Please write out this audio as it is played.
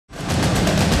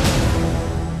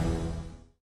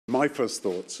My first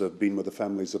thoughts have been with the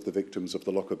families of the victims of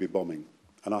the Lockerbie bombing,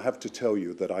 and I have to tell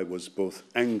you that I was both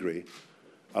angry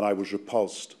and I was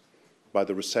repulsed by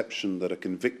the reception that a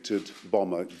convicted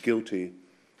bomber guilty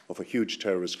of a huge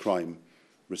terrorist crime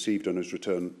received on his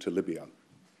return to Libya.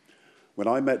 When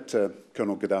I met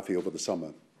Colonel Gaddafi over the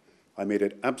summer, I made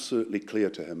it absolutely clear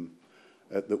to him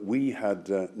that we had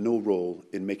no role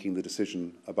in making the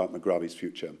decision about Mugabe's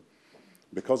future.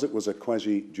 Because it was a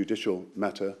quasi-judicial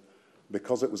matter,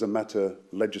 because it was a matter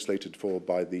legislated for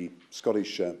by the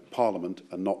Scottish Parliament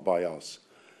and not by us,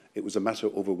 it was a matter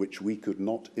over which we could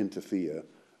not interfere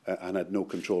and had no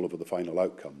control over the final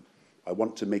outcome. I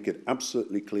want to make it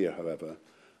absolutely clear, however,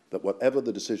 that whatever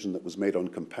the decision that was made on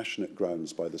compassionate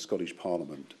grounds by the Scottish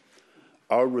Parliament,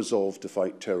 our resolve to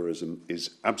fight terrorism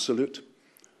is absolute.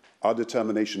 Our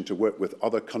determination to work with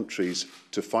other countries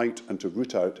to fight and to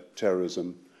root out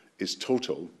terrorism is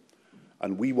total.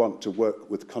 And we want to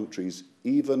work with countries,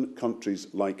 even countries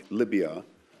like Libya,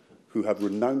 who have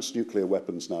renounced nuclear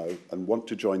weapons now and want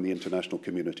to join the international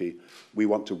community. We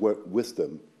want to work with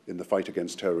them in the fight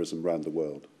against terrorism around the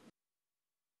world.